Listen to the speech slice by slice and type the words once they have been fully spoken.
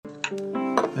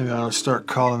Maybe I ought to start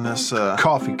calling this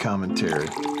coffee commentary.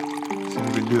 Seem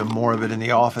to be doing more of it in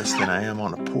the office than I am on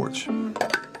the porch.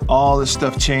 All this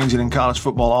stuff changing in college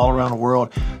football all around the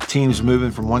world, teams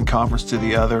moving from one conference to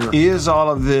the other. Is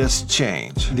all of this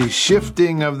change, the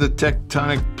shifting of the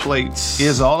tectonic plates,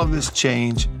 is all of this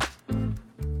change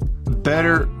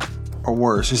better or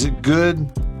worse? Is it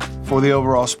good for the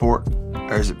overall sport,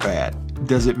 or is it bad?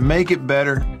 Does it make it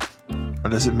better,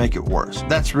 or does it make it worse?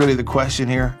 That's really the question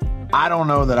here. I don't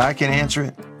know that I can answer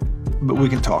it, but we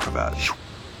can talk about it.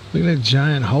 Look at that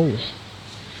giant hole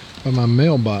by my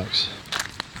mailbox.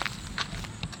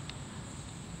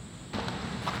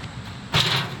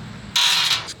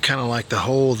 It's kind of like the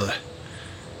hole the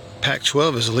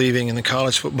Pac-12 is leaving in the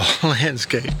college football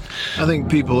landscape. I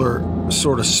think people are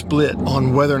sort of split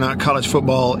on whether or not college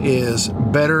football is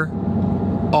better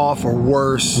off or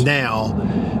worse now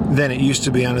than it used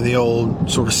to be under the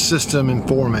old sort of system and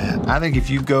format. I think if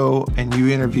you go and you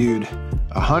interviewed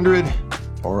 100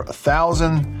 or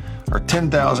 1,000 or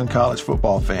 10,000 college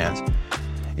football fans,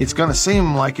 it's going to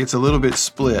seem like it's a little bit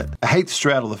split. I hate to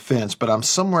straddle the fence, but I'm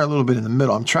somewhere a little bit in the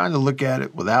middle. I'm trying to look at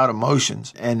it without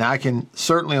emotions. And I can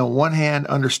certainly, on one hand,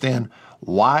 understand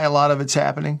why a lot of it's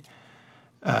happening.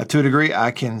 To a degree,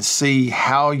 I can see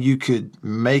how you could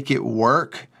make it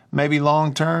work, maybe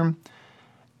long term.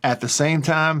 At the same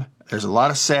time, there's a lot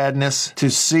of sadness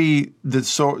to see the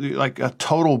sort like a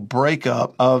total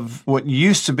breakup of what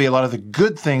used to be a lot of the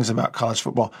good things about college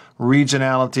football: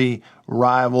 regionality,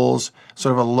 rivals,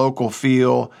 sort of a local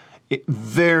feel.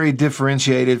 Very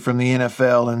differentiated from the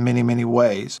NFL in many, many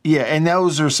ways. Yeah, and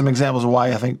those are some examples of why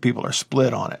I think people are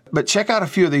split on it. But check out a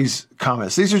few of these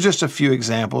comments. These are just a few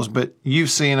examples, but you've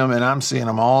seen them and I'm seeing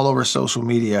them all over social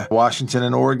media. Washington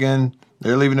and Oregon,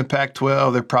 they're leaving the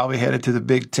Pac-12. They're probably headed to the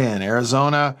Big Ten.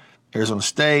 Arizona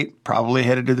State, probably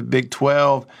headed to the Big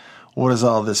 12. What does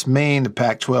all this mean? The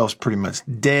Pac-12 is pretty much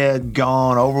dead,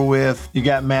 gone, over with. You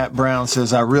got Matt Brown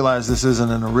says, I realize this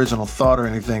isn't an original thought or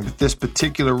anything, but this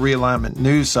particular realignment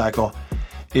news cycle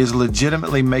is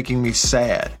legitimately making me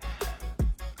sad.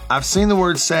 I've seen the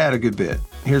word sad a good bit.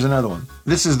 Here's another one.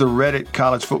 This is the Reddit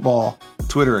college football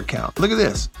Twitter account. Look at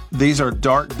this. These are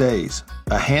dark days.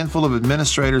 A handful of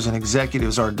administrators and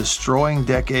executives are destroying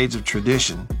decades of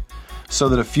tradition so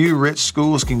that a few rich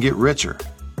schools can get richer.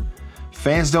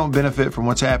 Fans don't benefit from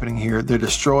what's happening here. They're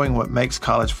destroying what makes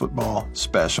college football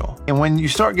special. And when you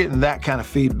start getting that kind of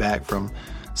feedback from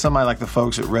somebody like the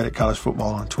folks at Reddit College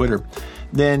Football on Twitter,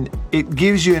 then it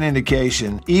gives you an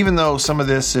indication, even though some of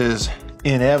this is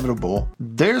inevitable,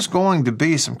 there's going to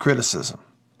be some criticism.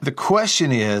 The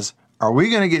question is, are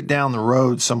we going to get down the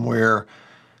road somewhere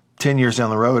 10 years down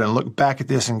the road and look back at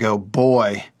this and go,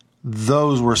 boy,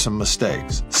 those were some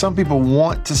mistakes? Some people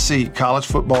want to see college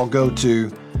football go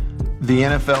to the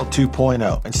NFL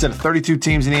 2.0. Instead of 32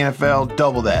 teams in the NFL,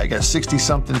 double that. You got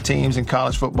 60-something teams in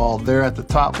college football. They're at the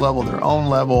top level, their own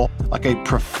level, like a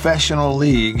professional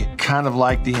league, kind of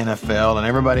like the NFL. And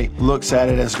everybody looks at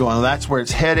it as going, well, that's where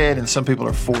it's headed, and some people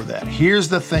are for that. Here's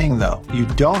the thing, though. You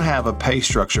don't have a pay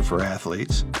structure for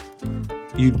athletes.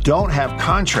 You don't have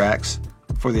contracts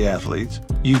for the athletes.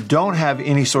 You don't have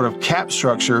any sort of cap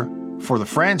structure for the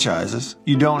franchises.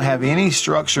 You don't have any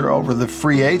structure over the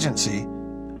free agency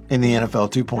in the NFL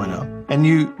 2.0. And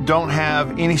you don't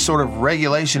have any sort of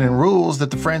regulation and rules that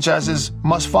the franchises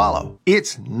must follow.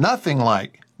 It's nothing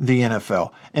like the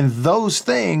NFL. And those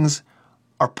things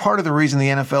are part of the reason the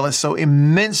NFL is so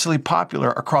immensely popular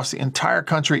across the entire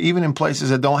country, even in places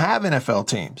that don't have NFL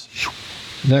teams.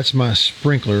 That's my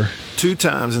sprinkler. 2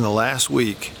 times in the last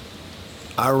week,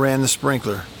 I ran the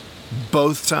sprinkler.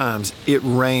 Both times it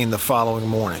rained the following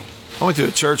morning. I went to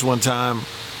a church one time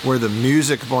where the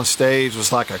music up on stage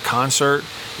was like a concert.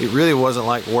 It really wasn't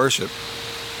like worship.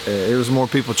 It was more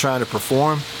people trying to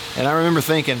perform. And I remember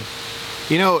thinking,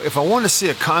 you know, if I want to see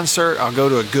a concert, I'll go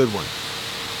to a good one.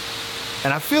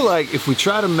 And I feel like if we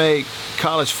try to make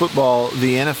college football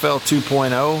the NFL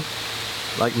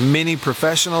 2.0, like mini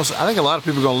professionals, I think a lot of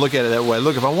people are going to look at it that way.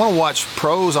 Look, if I want to watch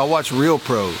pros, I'll watch real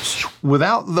pros.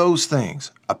 Without those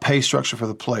things, a pay structure for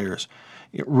the players,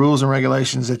 rules and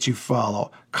regulations that you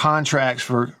follow, contracts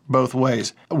for both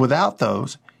ways. Without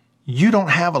those, you don't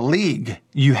have a league.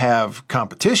 You have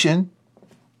competition.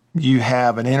 You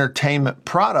have an entertainment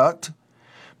product,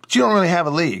 but you don't really have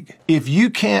a league. If you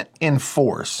can't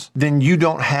enforce, then you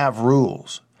don't have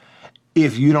rules.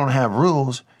 If you don't have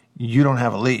rules, you don't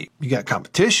have a league. You got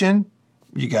competition.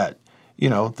 You got, the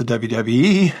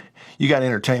WWE. You got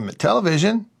entertainment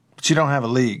television. But you don't have a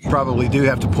league. Probably do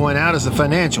have to point out as a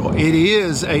financial. It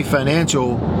is a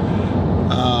financial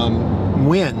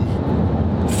win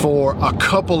for a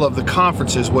couple of the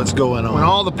conferences what's going on. When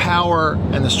all the power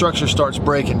and the structure starts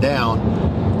breaking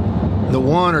down, the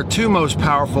one or two most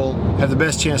powerful have the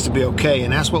best chance to be okay,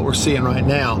 and that's what we're seeing right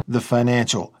now. The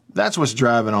financial. That's what's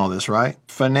driving all this, right?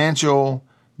 Financial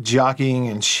jockeying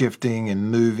and shifting and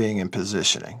moving and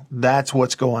positioning. That's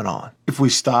what's going on. If we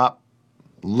stop,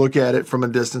 look at it from a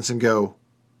distance and go,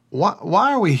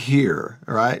 why are we here,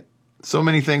 right? So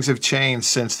many things have changed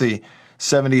since the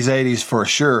 70s, 80s for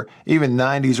sure, even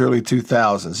 90s, early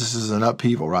 2000s. This is an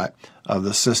upheaval, right, of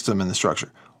the system and the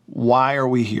structure. Why are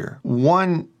we here?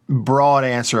 One broad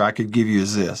answer I could give you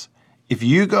is this. If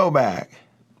you go back,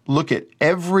 look at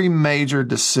every major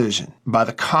decision by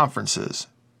the conferences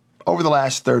over the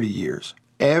last 30 years,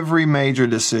 every major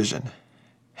decision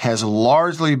has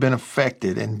largely been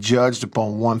affected and judged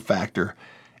upon one factor,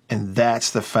 and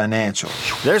that's the financial.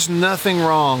 There's nothing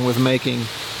wrong with making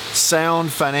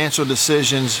sound financial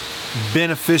decisions,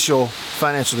 beneficial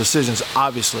financial decisions,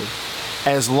 obviously,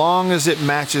 as long as it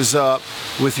matches up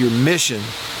with your mission,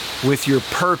 with your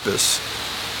purpose.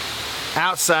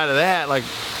 Outside of that, like,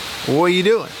 what are you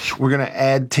doing? We're going to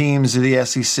add teams to the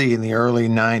SEC in the early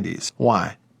 90s.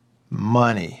 Why?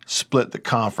 Money. Split the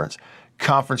conference.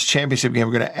 Conference championship game,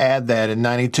 we're going to add that in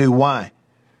 92. Why?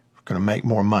 We're going to make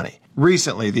more money.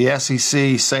 Recently, the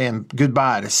SEC saying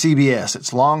goodbye to CBS,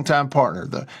 its longtime partner.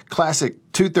 The classic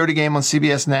 2:30 game on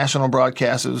CBS national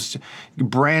broadcast, it was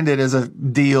branded as a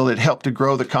deal that helped to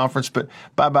grow the conference, but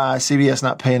bye-bye, CBS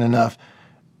not paying enough.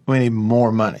 We need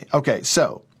more money. Okay,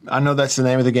 so I know that's the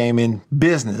name of the game in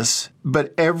business,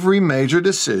 but every major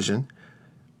decision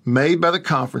made by the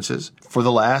conferences for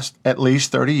the last at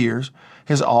least 30 years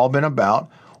has all been about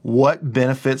what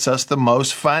benefits us the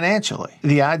most financially.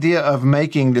 The idea of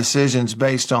making decisions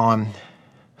based on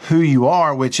who you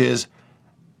are, which is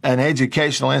an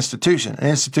educational institution, an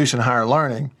institution of higher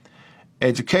learning,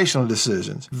 educational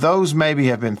decisions, those maybe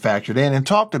have been factored in and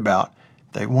talked about.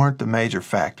 They weren't the major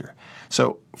factor.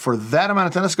 So for that amount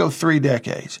of time, let's go 3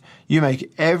 decades, you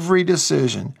make every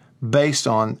decision based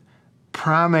on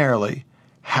primarily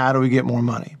how do we get more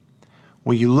money.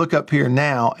 Well, you look up here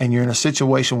now and you're in a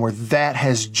situation where that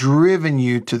has driven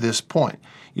you to this point.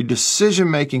 Your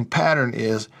decision-making pattern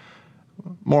is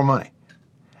more money.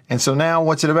 And so now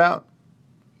what's it about?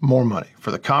 More money for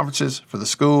the conferences, for the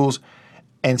schools.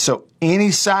 And so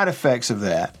any side effects of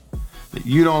that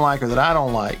you don't like or that I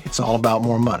don't like, it's all about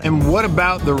more money. And what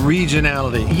about the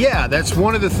regionality? Yeah, that's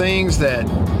one of the things that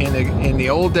in the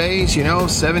old days,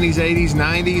 70s, 80s,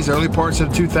 90s, early parts of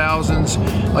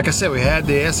 2000s, like I said, we had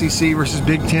the SEC versus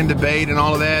Big Ten debate and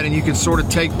all of that, and you could sort of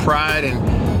take pride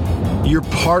in your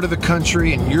part of the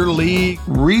country and your league.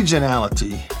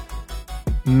 Regionality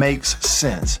makes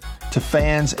sense to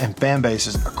fans and fan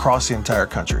bases across the entire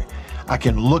country. I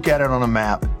can look at it on a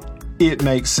map. It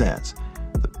makes sense.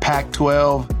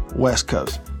 Pac-12, West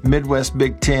Coast, Midwest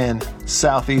Big Ten,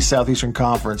 Southeast, Southeastern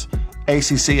Conference,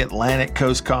 ACC, Atlantic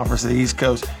Coast Conference, the East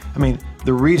Coast. I mean,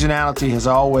 the regionality has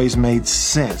always made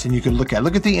sense. And you can look at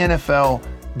the NFL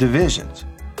divisions.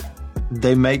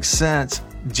 They make sense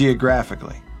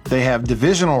geographically. They have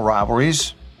divisional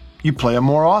rivalries. You play them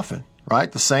more often,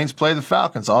 right? The Saints play the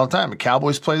Falcons all the time. The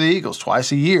Cowboys play the Eagles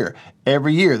twice a year,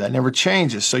 every year. That never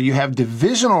changes. So you have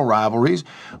divisional rivalries,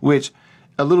 which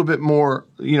a little bit more,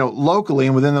 locally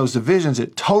and within those divisions,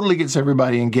 it totally gets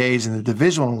everybody engaged in the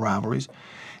divisional rivalries.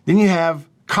 Then you have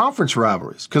conference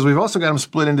rivalries because we've also got them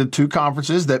split into 2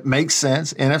 conferences that make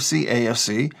sense, NFC,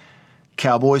 AFC,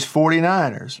 Cowboys,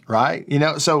 49ers, right?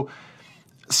 So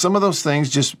some of those things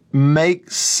just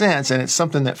make sense, and it's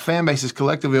something that fan bases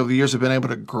collectively over the years have been able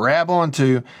to grab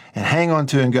onto and hang on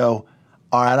to and go,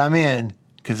 all right, I'm in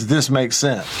because this makes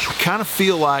sense. I kind of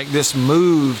feel like this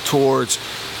move towards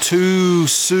 2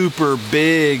 super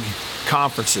big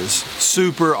conferences,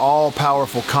 super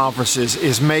all-powerful conferences,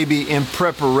 is maybe in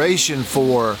preparation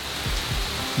for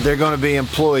they're going to be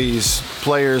employees,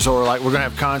 players, or like we're going to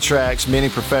have contracts, many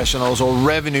professionals, or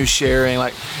revenue sharing,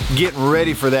 like getting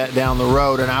ready for that down the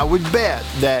road. And I would bet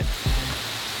that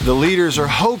the leaders are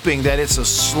hoping that it's a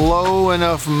slow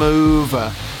enough move,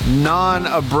 a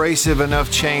non-abrasive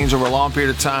enough change over a long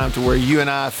period of time to where you and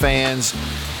I fans,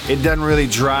 it doesn't really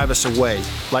drive us away.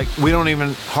 Like we don't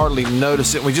even hardly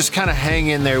notice it. We just kind of hang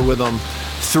in there with them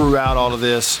throughout all of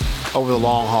this over the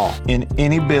long haul. In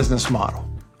any business model,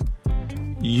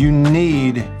 you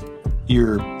need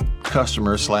your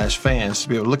customers / fans to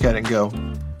be able to look at it and go,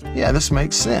 yeah, this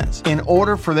makes sense. In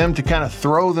order for them to kind of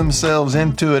throw themselves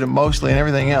into it emotionally and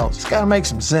everything else, it's got to make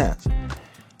some sense.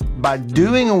 By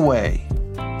doing away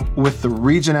with the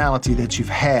regionality that you've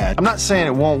had, I'm not saying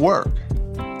it won't work.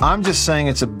 I'm just saying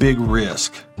it's a big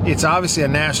risk. It's obviously a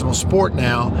national sport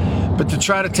now, But to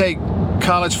try to take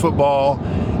college football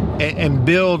and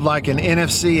build like an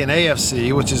NFC and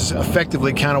AFC, which is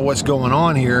effectively kind of what's going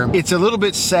on here, it's a little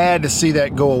bit sad to see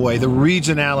that go away. The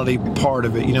regionality part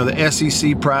of it, you know, the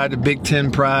SEC pride, the Big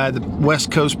Ten pride, the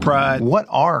West Coast pride. What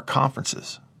are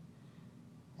conferences?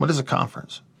 What is a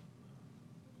conference?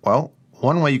 Well,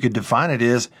 one way you could define it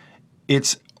is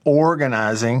it's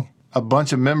organizing a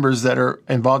bunch of members that are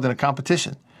involved in a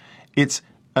competition. It's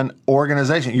an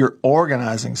organization. You're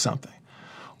organizing something.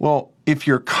 Well, if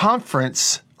your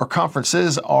conference or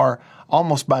conferences are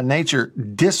almost by nature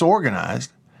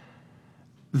disorganized,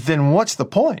 then what's the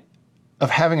point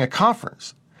of having a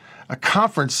conference? A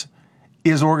conference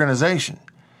is organization.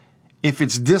 If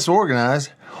it's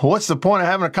disorganized, what's the point of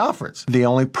having a conference? The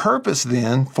only purpose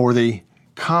then for the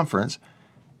conference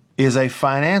is a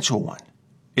financial one.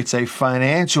 It's a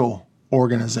financial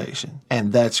organization.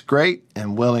 And that's great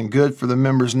and well and good for the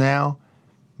members now,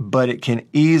 but it can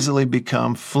easily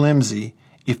become flimsy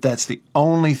if that's the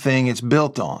only thing it's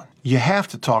built on. You have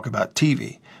to talk about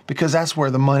TV because that's where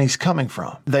the money's coming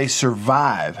from. They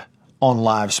survive on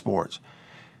live sports.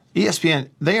 ESPN,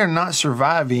 they are not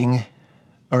surviving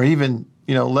or even,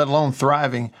 let alone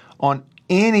thriving on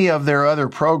any of their other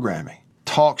programming.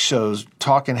 Talk shows,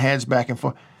 talking heads back and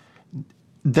forth.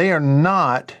 They are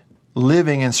not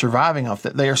living and surviving off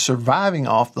that. They are surviving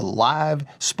off the live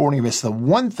sporting events. The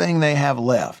one thing they have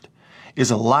left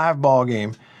is a live ball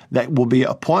game that will be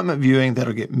appointment viewing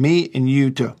that'll get me and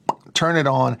you to turn it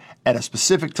on at a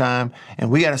specific time, and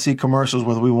we got to see commercials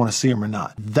whether we want to see them or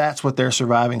not. That's what they're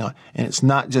surviving on, and it's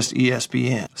not just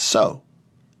ESPN. So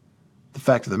the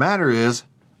fact of the matter is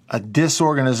a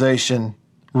disorganization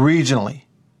regionally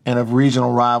and of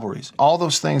regional rivalries, all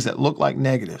those things that look like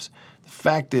negatives. The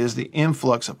fact is the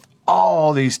influx of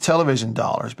all these television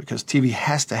dollars, because TV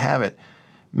has to have it,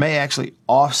 may actually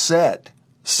offset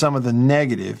some of the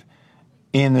negative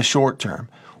in the short term.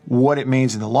 What it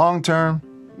means in the long term,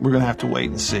 we're going to have to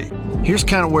wait and see. Here's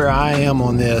kind of where I am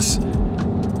on this.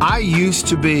 I used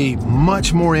to be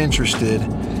much more interested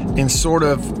in sort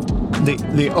of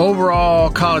the overall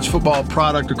college football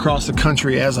product across the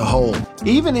country as a whole.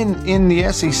 Even in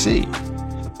the SEC,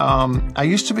 I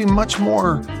used to be much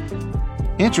more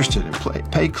interested in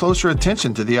pay closer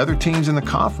attention to the other teams in the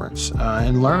conference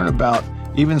and learn about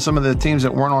even some of the teams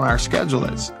that weren't on our schedule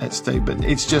at state. But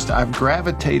it's just I've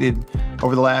gravitated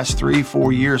over the last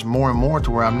 3-4 years more and more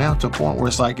to where I'm now to a point where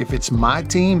it's like if it's my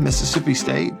team, Mississippi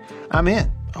State, I'm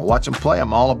in. I watch them play.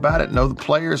 I'm all about it. Know the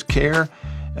players, care,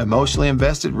 emotionally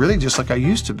invested, really just like I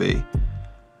used to be.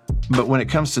 But when it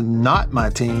comes to not my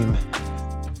team,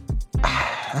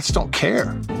 I just don't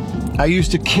care. I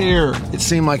used to care, it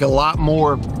seemed like, a lot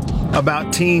more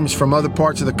about teams from other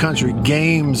parts of the country,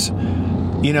 games,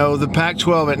 the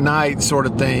Pac-12 at night sort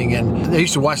of thing. And I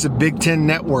used to watch the Big Ten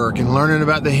Network and learning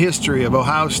about the history of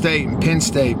Ohio State and Penn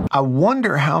State. I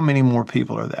wonder how many more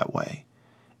people are that way.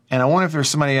 And I wonder if there's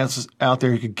somebody else out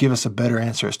there who could give us a better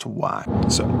answer as to why.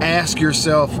 So ask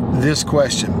yourself this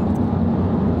question.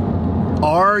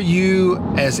 Are you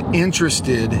as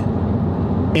interested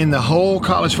in the whole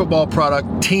college football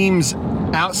product, teams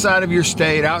outside of your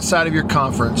state, outside of your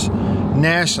conference,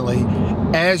 nationally,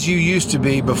 as you used to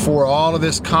be before all of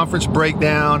this conference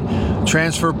breakdown,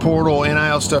 transfer portal,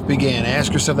 NIL stuff began?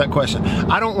 Ask yourself that question.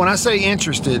 When I say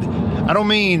interested, I don't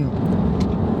mean,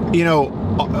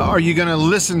 are you going to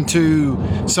listen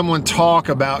to someone talk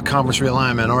about conference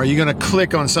realignment? Or are you going to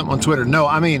click on something on Twitter? No,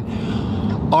 I mean,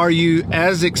 are you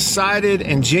as excited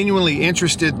and genuinely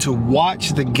interested to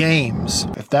watch the games?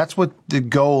 If that's what the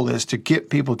goal is, to get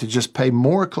people to just pay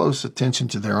more close attention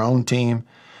to their own team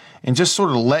and just sort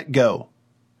of let go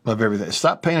of everything.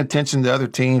 Stop paying attention to other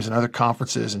teams and other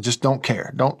conferences and just don't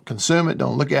care. Don't consume it.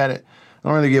 Don't look at it.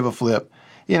 Don't really give a flip.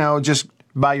 Just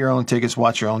buy your own tickets,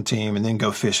 watch your own team, and then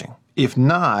go fishing. If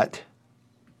not,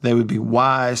 they would be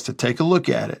wise to take a look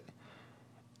at it.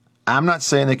 I'm not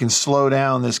saying they can slow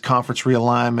down this conference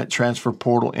realignment, transfer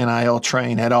portal, NIL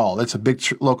train at all. It's a big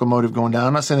locomotive going down.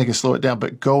 I'm not saying they can slow it down,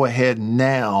 but go ahead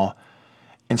now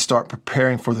and start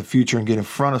preparing for the future and get in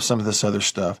front of some of this other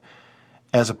stuff,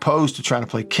 as opposed to trying to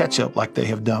play catch up like they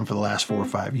have done for the last 4 or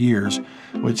 5 years,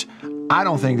 which I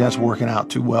don't think that's working out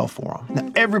too well for them.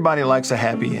 Now, everybody likes a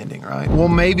happy ending, right? Well,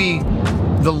 maybe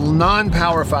the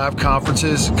non-Power 5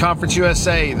 conferences, Conference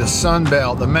USA, the Sun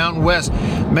Belt, the Mountain West,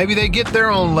 maybe they get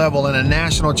their own level in a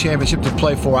national championship to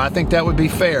play for. I think that would be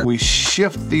fair. We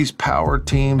shift these power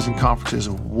teams and conferences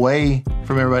away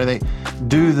from everybody. They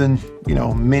do the,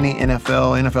 mini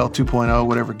NFL, NFL 2.0,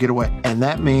 whatever, get away. And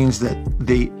that means that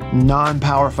the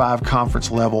non-Power 5 conference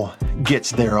level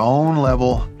gets their own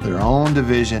level, their own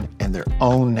division, and their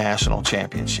own national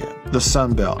championship. the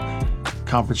Sun Belt,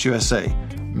 Conference USA,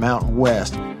 Mountain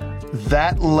West,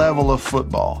 that level of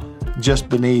football, just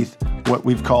beneath what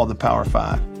we've called the Power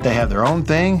Five. They have their own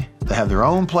thing, they have their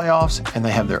own playoffs, and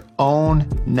they have their own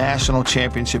national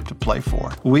championship to play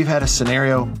for. We've had a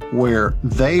scenario where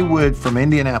they would, from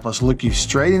Indianapolis, look you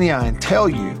straight in the eye and tell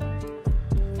you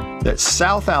that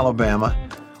South Alabama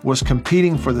was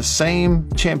competing for the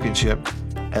same championship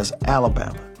as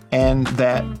Alabama, and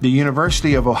that the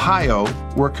University of Ohio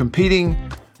were competing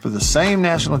for the same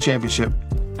national championship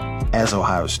as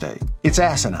Ohio State. It's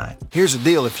asinine. Here's the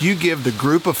deal. If you give the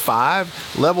group of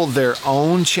five level their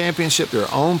own championship,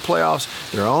 their own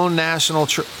playoffs, their own national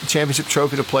championship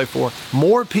trophy to play for,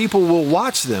 more people will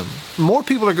watch them. More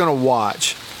people are going to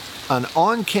watch an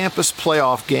on-campus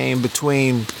playoff game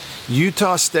between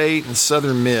Utah State and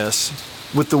Southern Miss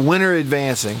with the winner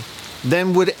advancing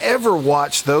than would ever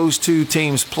watch those two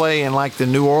teams play in like the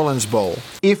New Orleans Bowl.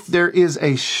 If there is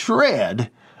a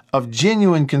shred of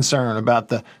genuine concern about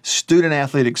the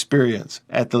student-athlete experience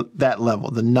at that level,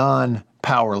 the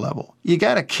non-power level, you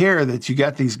got to care that you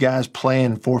got these guys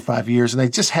playing 4 or 5 years and they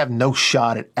just have no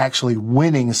shot at actually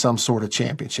winning some sort of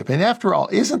championship. And after all,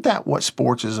 isn't that what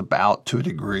sports is about to a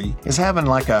degree? Is having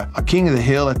like a king of the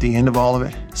hill at the end of all of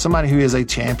it? Somebody who is a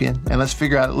champion, and let's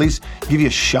figure out, at least give you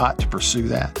a shot to pursue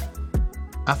that.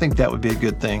 I think that would be a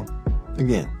good thing.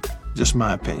 Again, just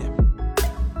my opinion.